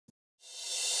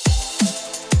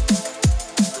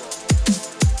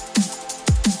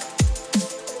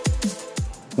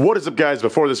What is up, guys?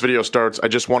 Before this video starts, I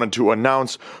just wanted to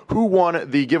announce who won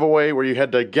the giveaway where you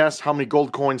had to guess how many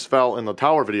gold coins fell in the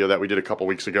tower video that we did a couple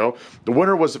weeks ago. The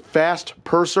winner was Fast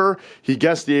Purser. He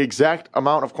guessed the exact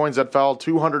amount of coins that fell,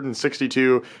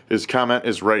 262. His comment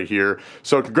is right here.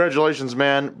 So congratulations,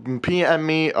 man. PM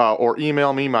me or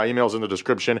email me. My email's in the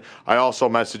description. I also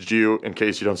messaged you in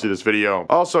case you don't see this video.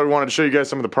 Also, I wanted to show you guys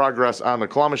some of the progress on the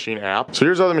Claw Machine app. So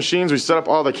here's all the machines. We set up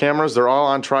all the cameras. They're all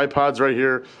on tripods right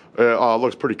here.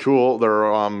 Looks pretty cool.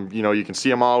 They're, you know, you can see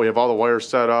them all. We have all the wires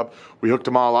set up. We hooked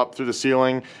them all up through the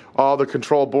ceiling. All the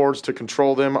control boards to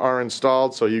control them are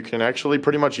installed, so you can actually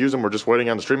pretty much use them. We're just waiting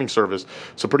on the streaming service,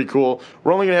 so pretty cool.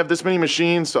 We're only going to have this many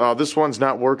machines. This one's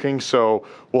not working, so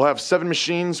we'll have 7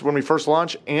 machines when we first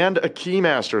launch and a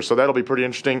Keymaster, so that'll be pretty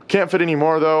interesting. Can't fit any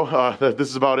more, though. This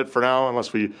is about it for now,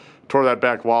 unless we tore that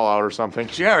back wall out or something.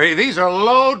 Jerry, these are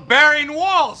load-bearing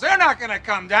walls. They're not going to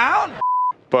come down.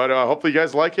 But hopefully you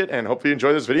guys like it, and hopefully you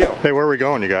enjoy this video. Hey, where are we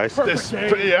going, you guys?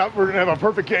 Yeah, we're gonna have a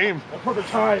perfect game. A perfect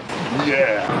time.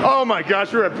 Yeah. Oh my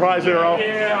gosh, you're at Prize Arrow.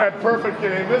 Yeah. At perfect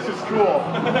game. This is cool.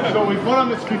 So we've won on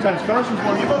this a few times. Carson's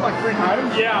won. You've won like 3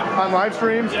 times. Yeah. On live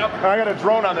streams. Yep. And I got a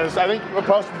drone on this. I think we'll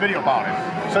post a video about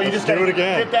it. So you just do gotta it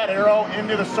again. get that arrow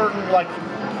into the certain like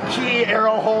key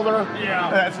arrow holder. Yeah.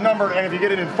 That's numbered, and if you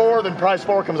get it in 4, then prize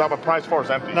 4 comes out, but prize 4 is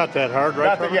empty. Not that hard, right?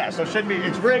 Not that, yeah, so it should be,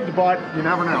 it's rigged, but you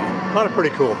never know. Not a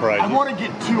pretty cool prize. I want to get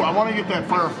 2. I want to get that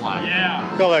Firefly.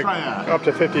 Yeah. Got like try that. up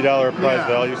to $50 prize Yeah.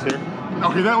 values here.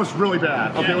 Okay, that was really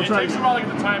bad. Okay, Yeah, we'll it try takes a again. while to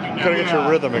get the timing Gotta down. get your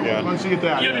rhythm again. Once you get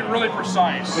that. You gotta be really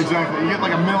precise. Exactly. You get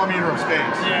like a millimeter of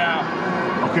space.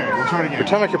 Yeah. Okay, we'll try it again.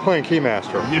 Pretend like you're playing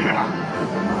Keymaster. Yeah.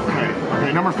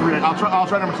 Okay, number 3. I'll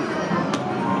try number 2.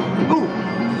 Ooh.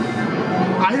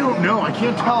 I don't know. I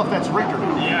can't tell if that's rigged or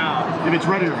not. Yeah. If it's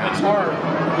ready or not. It's hard.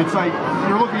 It's like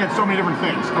you're looking at so many different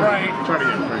things. Okay, Right. Try it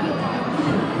again. Try it again.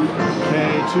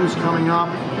 Okay, 2's coming up.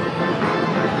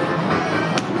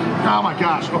 Oh my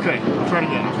gosh. Okay, I'll try it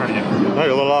again. I'll try it again. No,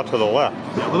 you're a little off to the left.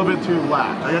 Yeah, a little bit too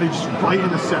left. I gotta just right in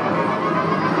the center.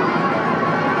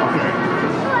 Okay.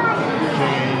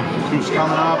 Okay, 2's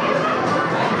coming up.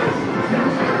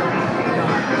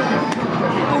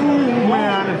 Oh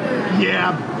man.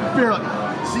 Yeah, barely.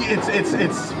 See,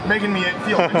 it's making me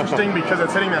feel interesting because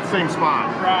it's hitting that same spot.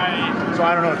 Right. So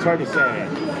I don't know. It's hard to say.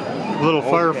 Little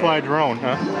Firefly drone,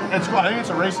 huh? It's cool. I think it's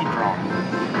a racing drone.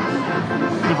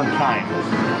 Different kind.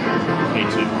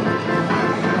 A2.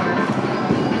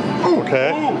 Ooh.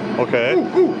 Okay. Ooh. Okay.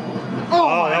 Ooh. Ooh.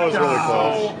 Oh, that was really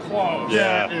close. So close.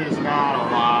 Yeah. That is not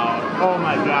allowed. Oh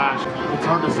my gosh. It's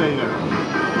hard to say there.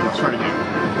 Let's try it again.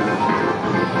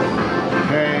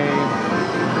 Okay.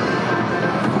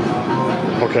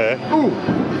 Okay. Ooh.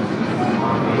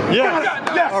 Yes.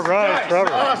 Yes. All right, Nice.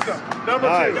 Trevor. Awesome. Number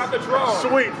Nice. 2. Got the drone.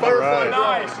 Sweet. Firefly Right. drone.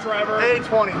 Nice, Trevor.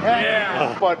 A20.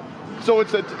 Yeah. But so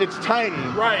it's tiny.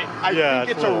 Right. I Yeah,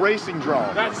 think it's it's a little. racing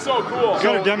drone. That's so cool. You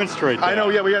gotta demonstrate that. I know,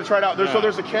 yeah, we gotta try it out. So Yeah.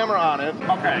 there's a camera on it.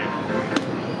 Okay.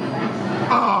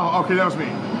 Oh, okay, that was me.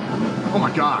 Oh my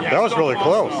god. Yeah. That was So really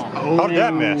close, close. though. How did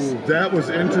that miss? That was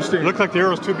interesting. It looked like the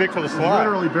arrow's too big for the slide.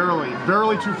 Literally,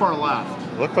 barely too far left.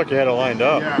 Looked like you had it lined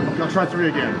up. Yeah, okay, I'll try 3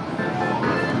 again.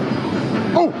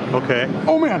 Oh, Okay.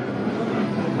 oh man.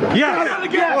 Yes! Got it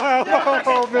again. Wow. Yeah.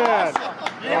 Oh man.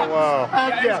 Yeah. Oh wow. Yeah,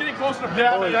 Heck it's getting close to the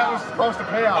Yeah, pin. that was supposed to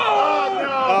pay off. Oh,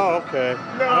 Oh, okay.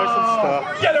 No. Nice and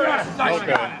stuff. Yeah, there it is. Nice.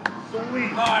 Okay. Got it.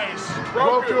 Sweet. Nice.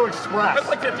 Roku Express. That's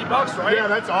like 50 bucks, right? Yeah,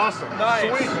 that's awesome. Nice.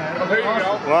 Sweet, man. There you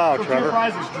go. Wow, So 2 Trevor.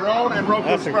 prizes, drone and Roku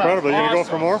That's Express. incredible. You gonna go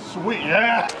Awesome. for more? Sweet,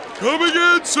 yeah. Coming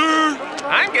in, sir.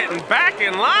 I'm getting back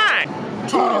in line.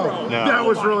 Oh, No. that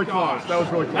was Oh my really gosh. close. That was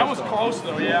really close. That was close,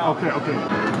 though, yeah. Okay, okay.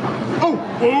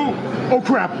 Oh, oh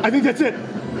crap! I think that's it.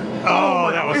 Oh,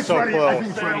 that was it's so ready. I close. think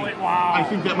it's ready. Barely. Wow. I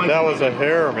think that might. That be was a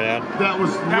hair, man. That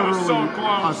was That was literally so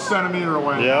close. a centimeter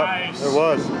away. Yep, Nice. it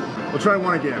was. We'll try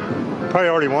one again. Probably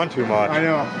already won too much. I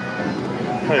know.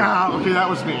 Hey, Ah, okay, that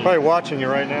was me. probably watching you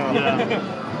right now.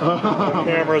 Yeah.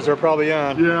 Cameras are probably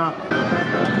on. Yeah.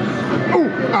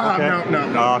 Oh, Okay.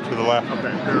 no. Off to the left.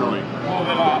 Okay, barely. Pulled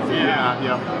it off, yeah.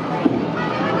 Yeah.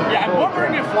 Yeah, I'm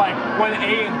wondering if, like, when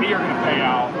A and B are going to pay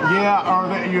out. Yeah, or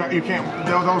that you can't.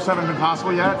 Those haven't been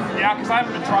possible yet. Yeah, because I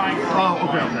haven't been trying for Oh,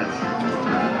 okay.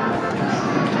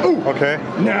 Okay.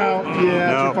 No.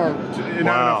 Yeah. No. Too far. Not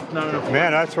Wow. enough. Not enough.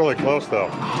 Man, that's really close though.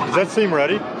 Does that seem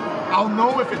ready? I'll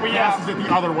know if it Yeah. passes it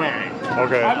the other way.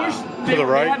 Okay. I wish they, the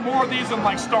right? they had more of these in,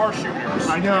 like, Star Shooters.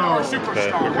 I know. Or Superstar. Okay,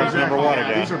 here comes whatever number they're one called.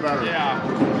 again. These are better. Yeah.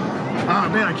 Ah,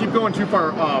 man, I keep going too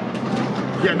far up.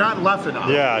 Yeah, not left enough.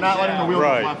 Yeah, Not letting the wheel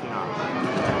right. go left enough.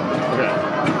 Okay.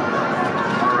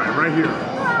 All right, right here.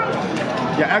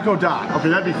 Yeah, Echo Dot. Okay,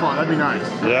 that'd be fun. That'd be nice.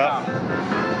 Yeah.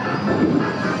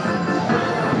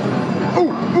 Oh,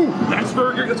 Ooh, that's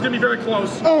very good. That's gonna be very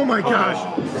close. Oh my gosh.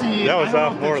 See, That was I don't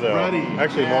off know if more that's though. ready.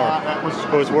 Actually Yeah, more. that was.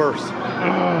 It was worse.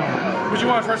 Would you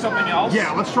want to try something else?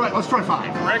 Yeah, let's try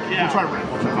 5. Rick, yeah. We'll try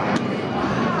Rick. We'll try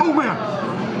 5. Oh man.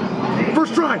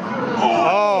 First try.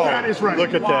 Oh, That is ready.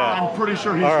 look at that. I'm pretty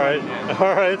sure he's All right, ready.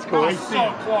 all right, it's cool. I So see.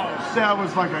 close. That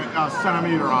was like a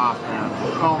centimeter off, man.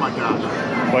 Oh my gosh.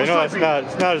 Well, you know, Let's try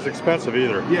it's not as expensive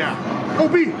either. B. Yeah. Oh,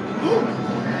 B.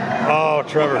 Oh,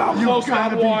 Trevor, You Close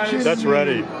gotta that be was. kidding that's me.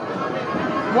 ready.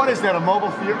 What is that? A mobile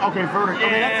theater? Okay, vertical.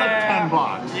 Okay, that's like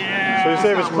 $10. Yeah. So you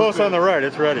say if That's it's not close worth on the right,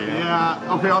 it's ready. Yeah.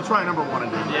 Okay, I'll try number 1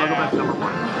 again. I'll go Yeah. back to number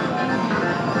 1.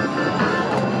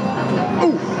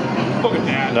 Oh. Look at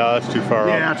that. No, that's too far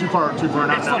Yeah, up. too far. Not,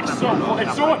 It's like not- so close.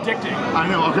 It's so addicting. I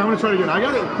know. Okay, I'm gonna try it again.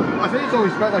 I think it's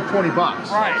only spent like $20.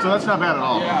 Right. So that's not bad at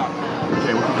all. Yeah.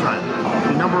 Okay, we'll keep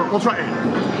trying. Okay, we'll try 8.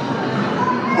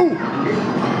 Ooh.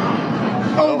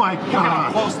 Oh my Look at how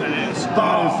god. close that is.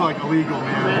 That is like illegal,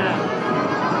 man.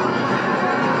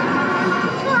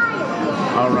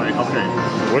 All right. Okay.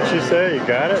 What'd she say? You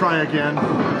got it? Try again.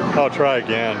 Oh, try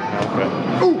again. Okay.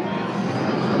 Ooh.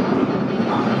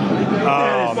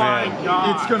 Oh, My man.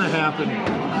 God. It's gonna happen.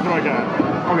 What do I got?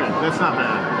 Okay, that's not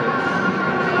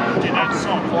bad. Dude, that's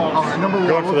so close. All right, number 1.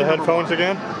 Going for we'll the do number headphones 1.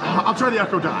 again? I'll try the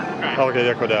Echo Dot. Okay,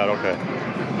 Echo Dot, okay.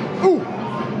 Ooh.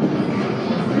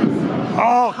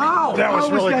 Oh, How? that was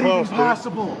How really is that close, even dude.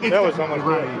 possible? It's That was gotta be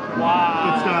almost ready.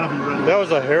 Wow. It's gotta be ready. That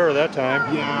was a hair that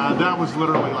time. Yeah, that was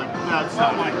literally like that's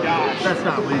Oh my gosh. That's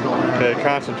not legal, man. Okay,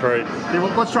 concentrate. Okay,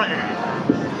 well, let's try A.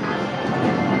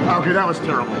 Okay, that was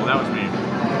terrible. That was me.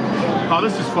 Oh,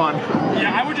 this is fun.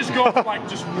 Yeah, I would just go for like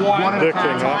just one. One at a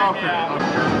Addicting, time. huh? Okay.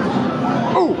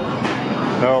 Yeah. Oh,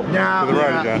 No, now to the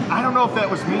right again. I don't know if that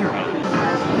was me or not.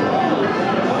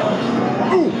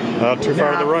 Ooh, Too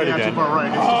far to the right yeah, again. Too far right.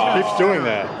 It's just- Keeps doing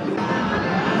that.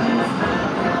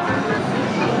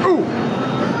 Ooh,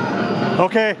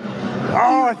 Okay.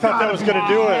 Oh, I thought that was going to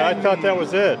do it. I thought that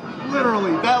was it.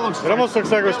 literally, that looks. It almost looks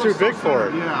like it was too big for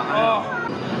it. Yeah.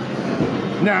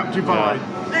 Now, too far Yeah. right.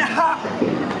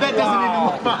 That doesn't even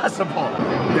look possible.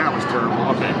 That was terrible.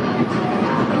 Okay.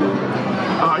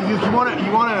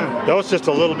 You want to. That was just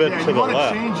a little bit Yeah, to you the want to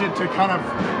left. change it to kind of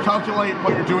calculate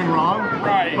what you're doing wrong.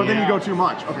 Right, But then you yeah. go too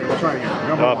much. Okay, we'll try again.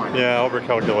 Number 1. Yeah,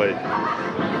 overcalculate.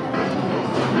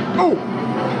 Oh,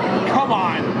 Come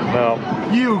on. No.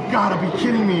 you gotta be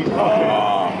kidding me.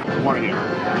 Okay. 1 again.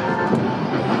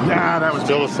 Yeah, that was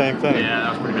Still the same thing. Yeah, that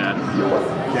was pretty bad.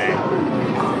 okay.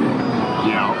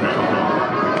 Yeah,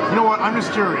 okay. You know what? I'm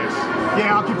just curious.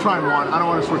 Yeah, I'll keep trying 1. I don't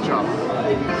want to switch up.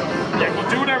 Yeah, well,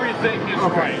 do whatever you think is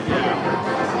Okay. right.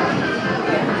 Yeah.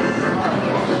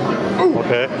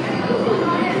 Okay.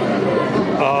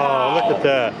 Oh, look at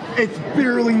that. It's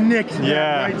barely nicked that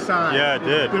Yeah. right side. Yeah, it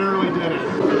did. Barely did it.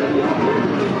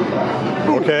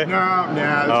 Okay.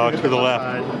 No. Oh, it's to the left.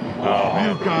 side. Oh,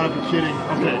 man. You gotta be kidding.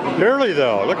 Okay. Barely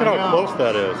though. Look at I how know. close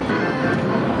that is.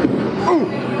 Ooh.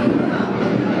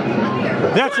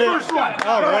 That's it. First one.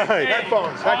 All right.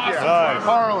 Headphones. Heck yeah. Nice.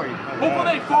 Harley.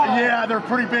 Hopefully they fall. Yeah, they're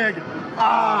pretty big.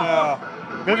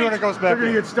 Maybe when it goes They're back.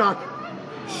 gonna get stuck.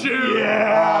 Shoot.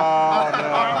 Yeah.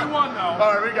 Alright, we won though.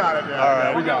 All right, we got it. Yeah, All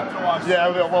right. yeah, we got To us. it. Yeah,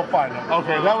 we'll find them.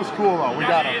 Okay, that was cool though. We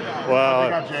got them. They Wow.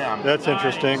 got jammed. That's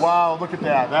interesting. Wow, look at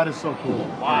that. That is so cool.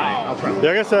 Wow. I'll try.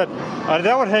 Yeah, I guess that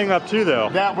would hang up too though.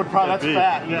 That would probably, that's That'd be-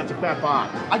 fat. Yeah, it's a fat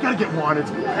box. I gotta get 1.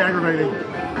 It's aggravating.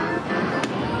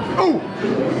 Ooh.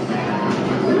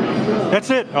 That's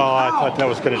it. Oh, I thought that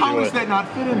was going to How do does it. that not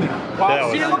fit in there? Wow,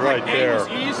 That see, was it looked right like A there. was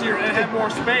easier and it had more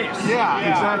space. Yeah,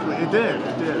 exactly. It did.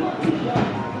 It did.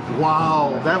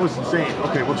 Wow, that was insane.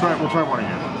 Okay, we'll try 1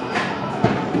 again.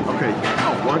 Okay.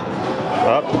 Oh, what?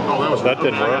 Oh, Oh, that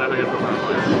didn't work.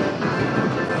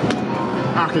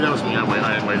 Okay, that was me.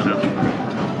 I didn't wait enough.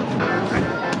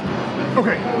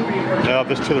 Okay. No,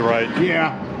 this to the right.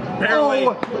 Yeah. Barely.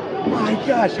 Oh my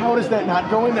gosh, how does that not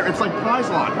go in there? It's like prize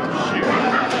lock.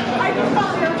 Shoot.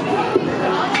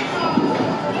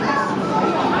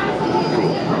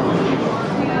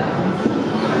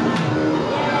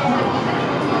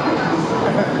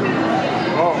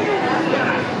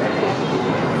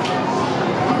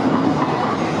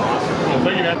 Well,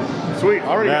 thank you, man. Sweet.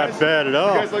 All right, Not guys. bad at If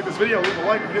all. you guys like this video, leave a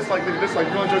like, dislike, leave a dislike.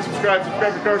 If you enjoy, subscribe to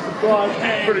Cars and Thoughts.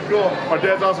 Pretty cool. My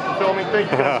dad's awesome for filming.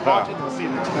 Thank you guys for watching. We'll see you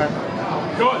next time.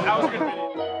 Good. That was a good video.